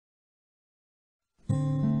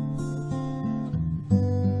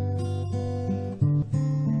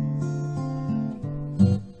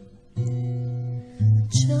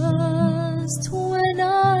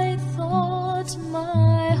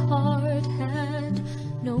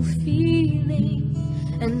no feeling,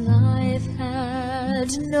 and life had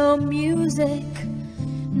no music,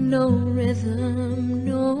 no rhythm,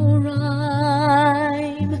 no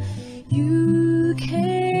rhyme. You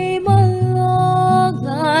came along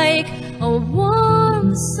like a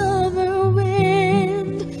warm summer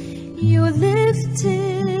wind. You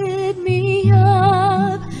lifted me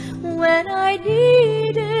up when I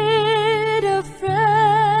needed a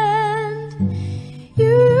friend.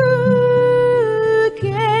 You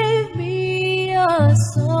gave me a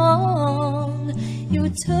song. You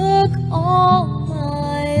took all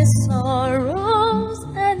my sorrows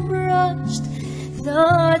and brushed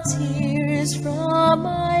the tears from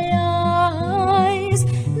my eyes.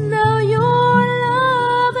 Now your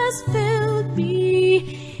love has filled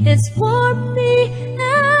me, it's warmed me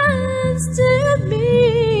and stilled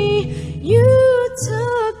me. You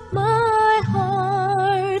took my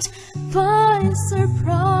heart by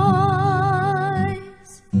surprise.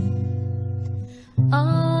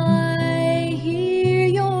 I hear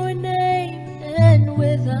your name, and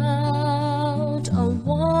without a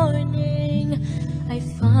warning I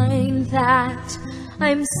find that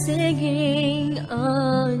I'm singing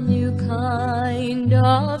a new kind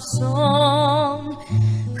of song.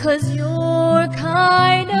 'Cause your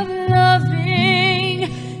kind of loving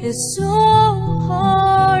is so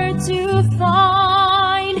hard to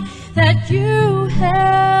find, that you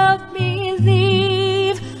help me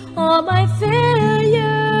leave all my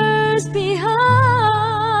failures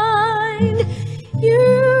behind.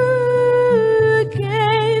 You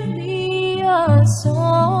gave me a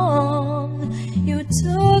song. You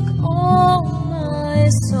took all my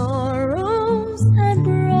sorrows and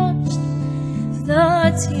brushed the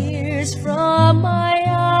tears from my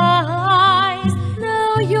eyes.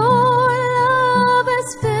 Now your love has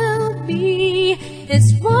filled me, it's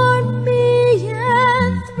warmed me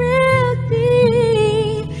and thrilled me.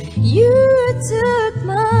 You took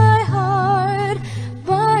my heart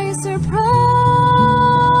by surprise.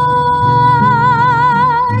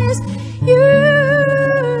 You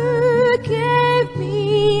gave me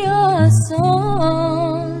a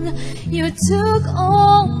song. You took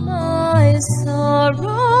all my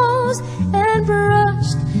sorrows and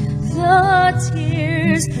brushed the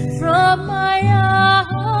tears from my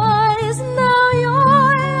eyes. Now your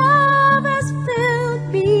love has filled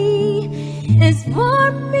me, it's